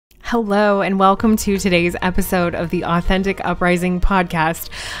Hello, and welcome to today's episode of the Authentic Uprising podcast.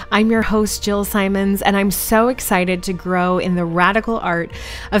 I'm your host, Jill Simons, and I'm so excited to grow in the radical art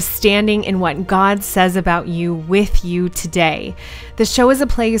of standing in what God says about you with you today. The show is a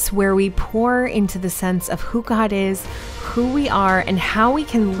place where we pour into the sense of who God is, who we are, and how we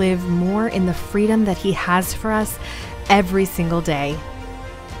can live more in the freedom that He has for us every single day.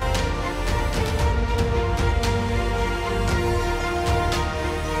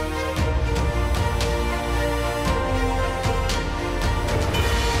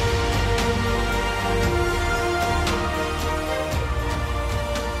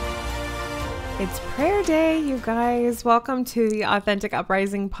 It's prayer day, you guys. Welcome to the Authentic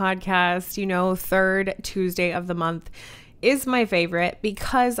Uprising podcast. You know, third Tuesday of the month is my favorite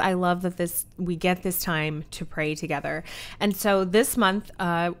because I love that we get this time to pray together. And so this month,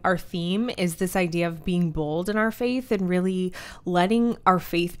 our theme is this idea of being bold in our faith and really letting our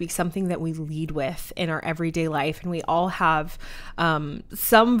faith be something that we lead with in our everyday life. And we all have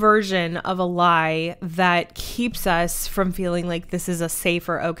some version of a lie that keeps us from feeling like this is a safe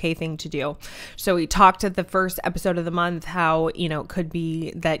or okay thing to do. So we talked at the first episode of the month how, it could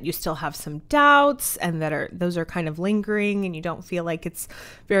be that you still have some doubts and those are kind of lingering, and you don't feel like it's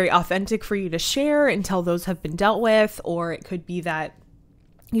very authentic for you to share until those have been dealt with. Or it could be that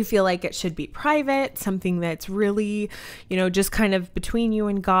you feel like it should be private, something that's really, just kind of between you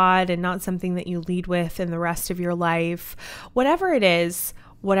and God and not something that you lead with in the rest of your life. Whatever it is,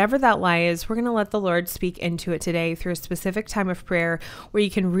 whatever that lie is, we're going to let the Lord speak into it today through a specific time of prayer where you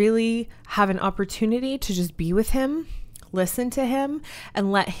can really have an opportunity to just be with Him, listen to Him,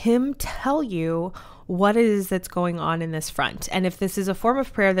 and let Him tell you what it is that's going on in this front. And if this is a form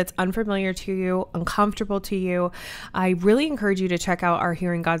of prayer that's unfamiliar to you, uncomfortable to you, I really encourage you to check out our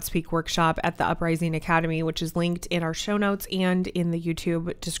Hearing God Speak workshop at the Uprising Academy, which is linked in our show notes and in the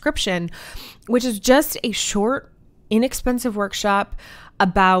YouTube description, which is just a short, inexpensive workshop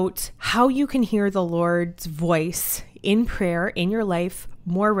about how you can hear the Lord's voice in prayer in your life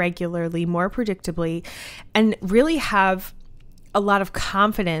more regularly, more predictably, and really have a lot of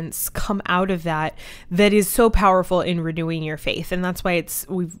confidence come out of that is so powerful in renewing your faith. And that's why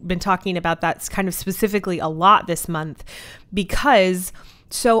we've been talking about that kind of specifically a lot this month, because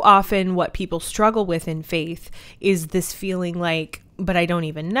so often what people struggle with in faith is this feeling like, but I don't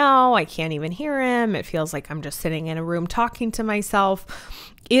even know, I can't even hear Him. It feels like I'm just sitting in a room talking to myself.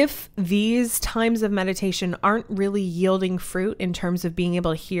 If these times of meditation aren't really yielding fruit in terms of being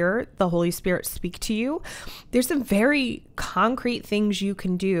able to hear the Holy Spirit speak to you, there's some very concrete things you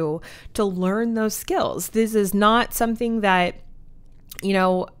can do to learn those skills. This is not something that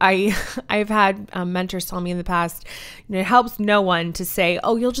I've had mentors tell me in the past, it helps no one to say,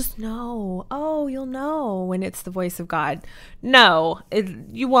 oh, you'll just know. Oh, you'll know when it's the voice of God. No,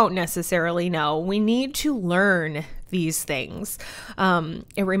 you won't necessarily know. We need to learn these things.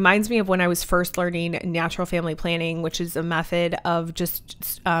 It reminds me of when I was first learning natural family planning, which is a method of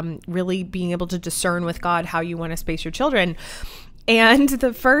just really being able to discern with God how you want to space your children. And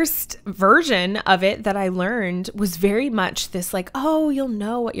the first version of it that I learned was very much this like, oh, you'll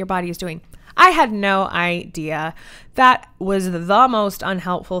know what your body is doing. I had no idea. That was the most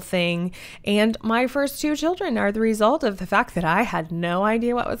unhelpful thing. And my first two children are the result of the fact that I had no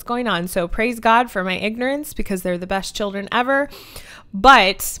idea what was going on. So praise God for my ignorance, because they're the best children ever.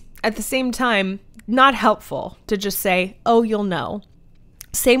 But at the same time, not helpful to just say, oh, you'll know.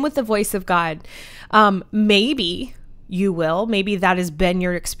 Same with the voice of God. Maybe you will. Maybe that has been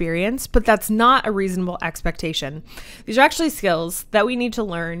your experience, but that's not a reasonable expectation. These are actually skills that we need to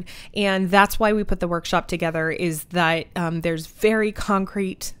learn. And that's why we put the workshop together, is that there's very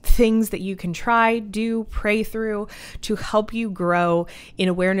concrete things that you can try, do, pray through to help you grow in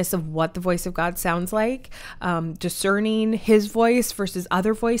awareness of what the voice of God sounds like, discerning His voice versus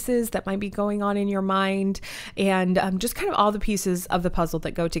other voices that might be going on in your mind, and just kind of all the pieces of the puzzle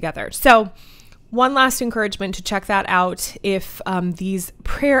that go together. So one last encouragement to check that out if these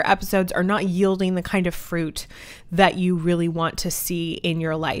prayer episodes are not yielding the kind of fruit that you really want to see in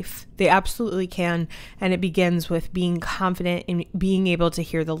your life. They absolutely can, and it begins with being confident in being able to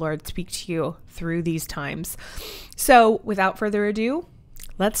hear the Lord speak to you through these times. So without further ado,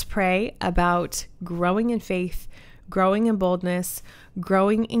 let's pray about growing in faith, growing in boldness,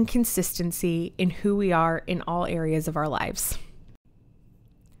 growing in consistency in who we are in all areas of our lives.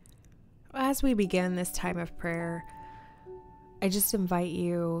 As we begin this time of prayer, I just invite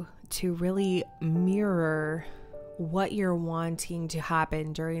you to really mirror what you're wanting to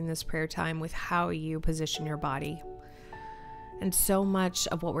happen during this prayer time with how you position your body. And so much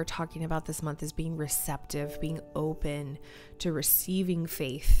of what we're talking about this month is being receptive, being open to receiving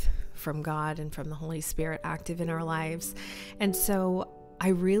faith from God and from the Holy Spirit active in our lives. And so I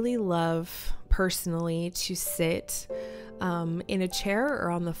really love personally to sit in a chair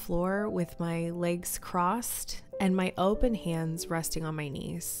or on the floor with my legs crossed and my open hands resting on my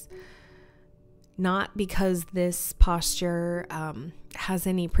knees. Not because this posture has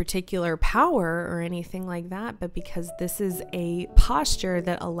any particular power or anything like that, but because this is a posture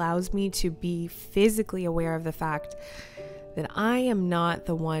that allows me to be physically aware of the fact that I am not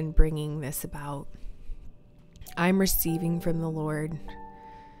the one bringing this about. I'm receiving from the Lord,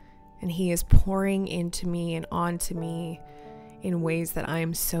 and He is pouring into me and onto me in ways that I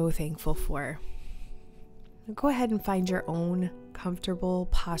am so thankful for. Go ahead and find your own comfortable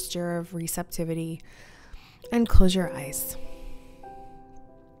posture of receptivity and close your eyes.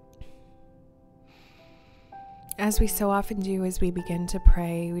 As we so often do as we begin to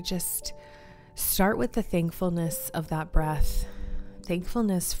pray, we just start with the thankfulness of that breath.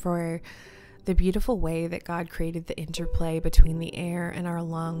 Thankfulness for the beautiful way that God created the interplay between the air and our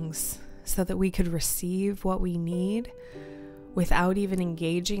lungs so that we could receive what we need without even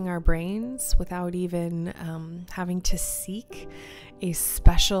engaging our brains, without even having to seek a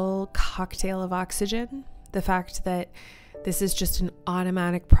special cocktail of oxygen. The fact that this is just an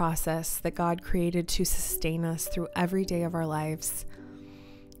automatic process that God created to sustain us through every day of our lives.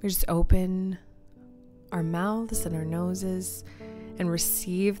 We just open our mouths and our noses and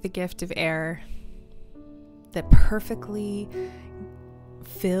receive the gift of air that perfectly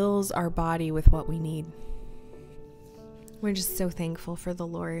fills our body with what we need. We're just so thankful for the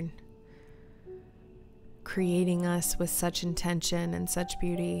Lord creating us with such intention and such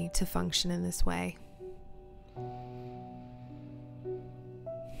beauty to function in this way.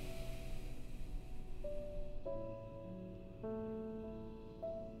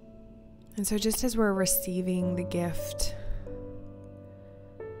 And so just as we're receiving the gift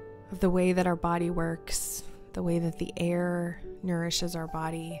of the way that our body works, the way that the air nourishes our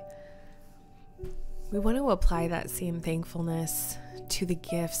body, we want to apply that same thankfulness to the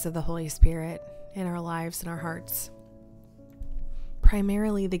gifts of the Holy Spirit in our lives and our hearts.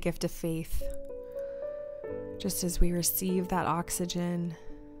 Primarily the gift of faith. Just as we receive that oxygen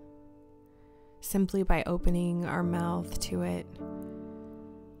simply by opening our mouth to it,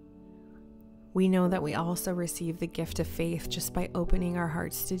 we know that we also receive the gift of faith just by opening our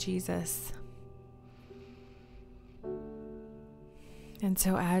hearts to Jesus. And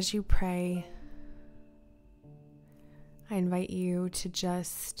so as you pray, I invite you to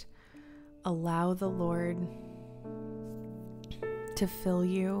just allow the Lord to fill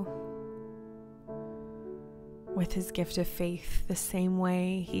you with His gift of faith the same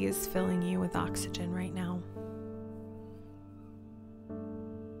way He is filling you with oxygen right now.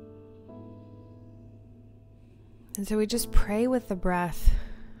 And so we just pray with the breath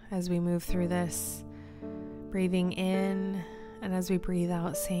as we move through this, breathing in, and as we breathe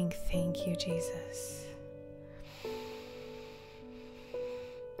out, saying, "Thank you, Jesus.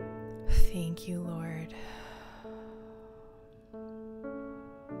 Thank you, Lord.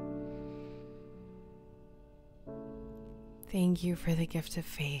 Thank you for the gift of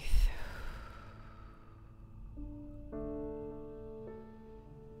faith.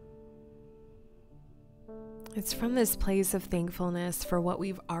 It's from this place of thankfulness for what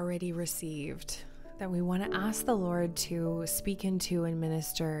we've already received that we want to ask the Lord to speak into and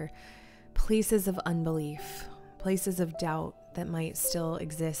minister places of unbelief, places of doubt that might still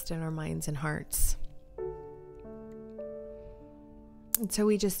exist in our minds and hearts. And so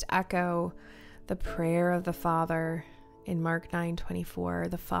we just echo the prayer of the Father in Mark 9:24,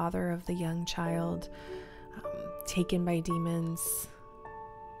 the father of the young child taken by demons,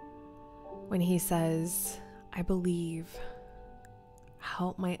 when he says, "I believe,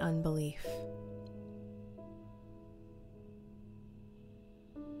 help my unbelief."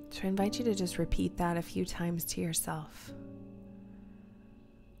 So I invite you to just repeat that a few times to yourself.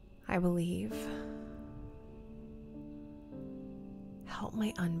 I believe, help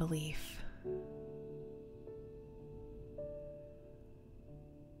my unbelief.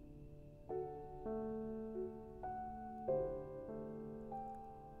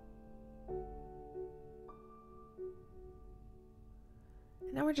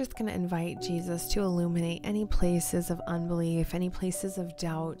 Now we're just going to invite Jesus to illuminate any places of unbelief, any places of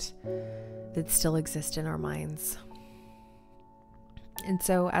doubt that still exist in our minds. And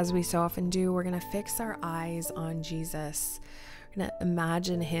so, as we so often do, we're going to fix our eyes on Jesus. We're going to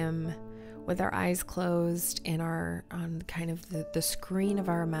imagine Him with our eyes closed and on kind of the screen of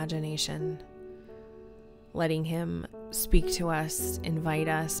our imagination. letting him speak to us, invite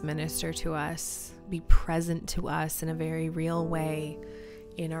us, minister to us, be present to us in a very real way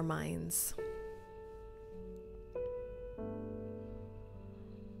in our minds.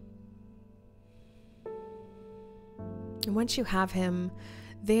 And once you have him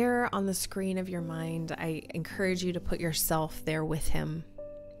there on the screen of your mind, I encourage you to put yourself there with him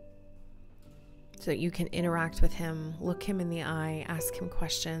so that you can interact with him, look him in the eye, ask him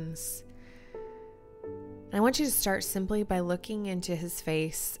questions. And I want you to start simply by looking into his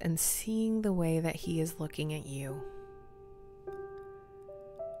face and seeing the way that he is looking at you.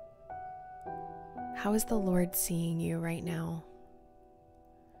 How is the Lord seeing you right now?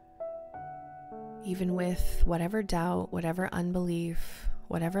 Even with whatever doubt, whatever unbelief,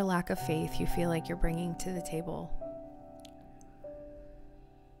 whatever lack of faith you feel like you're bringing to the table.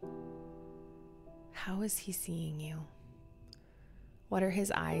 How is he seeing you? What are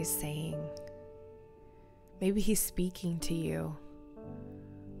his eyes saying? Maybe he's speaking to you.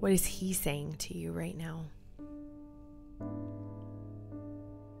 What is he saying to you right now?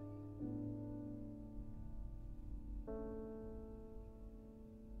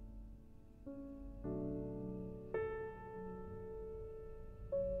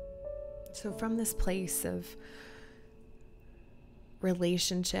 So from this place of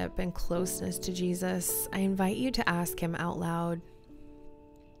relationship and closeness to Jesus, I invite you to ask him out loud,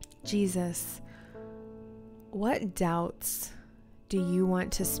 Jesus, what doubts do you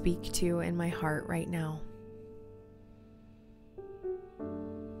want to speak to in my heart right now?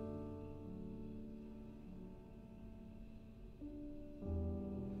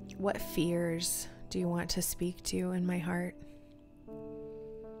 What fears do you want to speak to in my heart?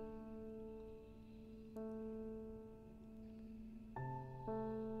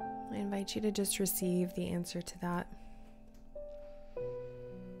 I invite you to just receive the answer to that.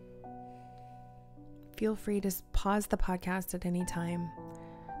 Feel free to pause the podcast at any time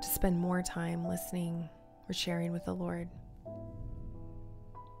to spend more time listening or sharing with the Lord.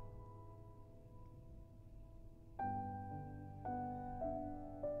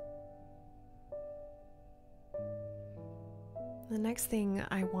 The next thing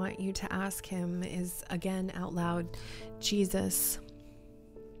I want you to ask him is, again out loud, Jesus,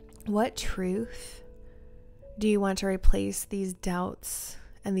 what truth do you want to replace these doubts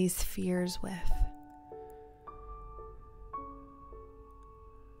and these fears with?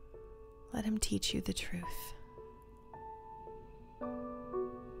 Let him teach you the truth.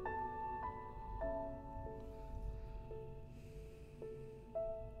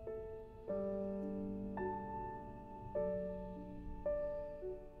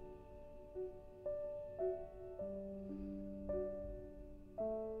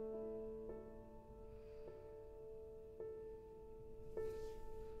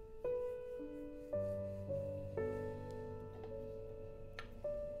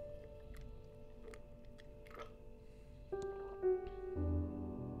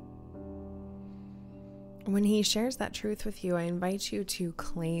 When he shares that truth with you, I invite you to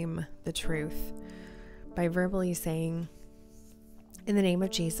claim the truth by verbally saying, in the name of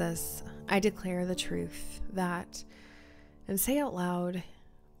Jesus, I declare the truth that, and say out loud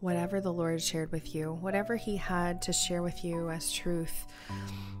whatever the Lord shared with you, whatever he had to share with you as truth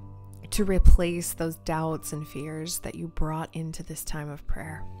to replace those doubts and fears that you brought into this time of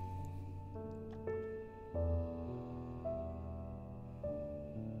prayer.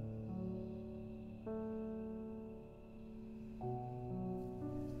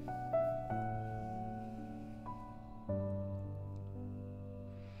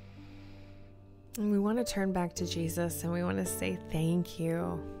 And we want to turn back to Jesus and we want to say thank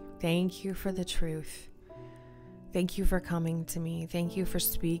you. Thank you for the truth. Thank you for coming to me. Thank you for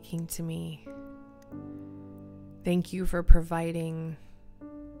speaking to me. Thank you for providing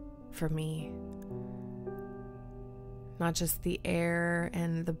for me. Not just the air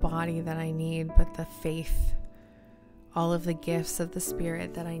and the body that I need, but the faith, all of the gifts of the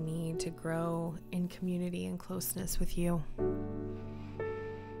Spirit that I need to grow in community and closeness with you.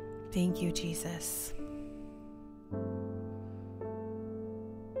 Thank you, Jesus.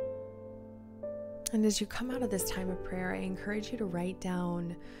 And as you come out of this time of prayer, I encourage you to write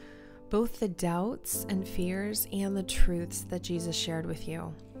down both the doubts and fears and the truths that Jesus shared with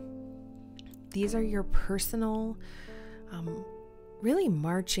you. These are your personal, really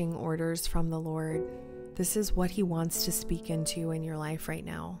marching orders from the Lord. This is what he wants to speak into in your life right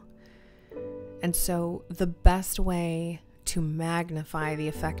now. And so the best way to magnify the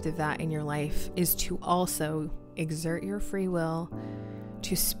effect of that in your life is to also exert your free will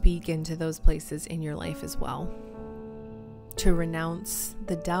to speak into those places in your life as well. To renounce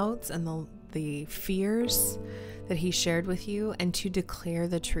the doubts and the fears that he shared with you and to declare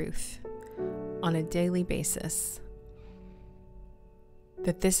the truth on a daily basis.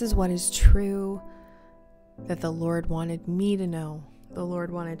 That this is what is true, that the Lord wanted me to know, the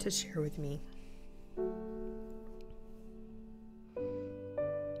Lord wanted to share with me.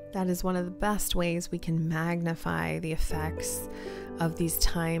 That is one of the best ways we can magnify the effects of these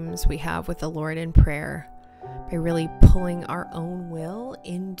times we have with the Lord in prayer, by really pulling our own will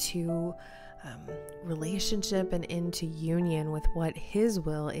into relationship and into union with what His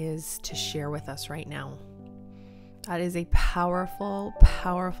will is to share with us right now. That is a powerful,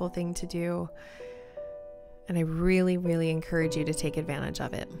 powerful thing to do. And I really, really encourage you to take advantage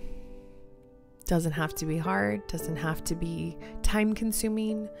of it. Doesn't have to be hard, doesn't have to be time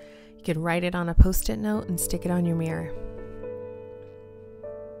consuming. You can write it on a post-it note and stick it on your mirror.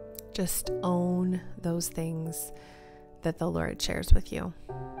 Just own those things that the Lord shares with you.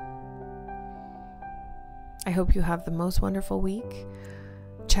 I hope you have the most wonderful week.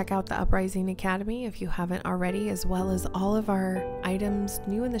 Check out the Uprising Academy if you haven't already, as well as all of our items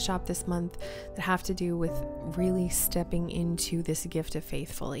new in the shop this month that have to do with really stepping into this gift of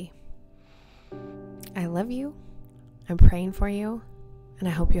faith fully. I love you. I'm praying for you, and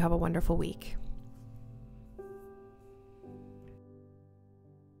I hope you have a wonderful week.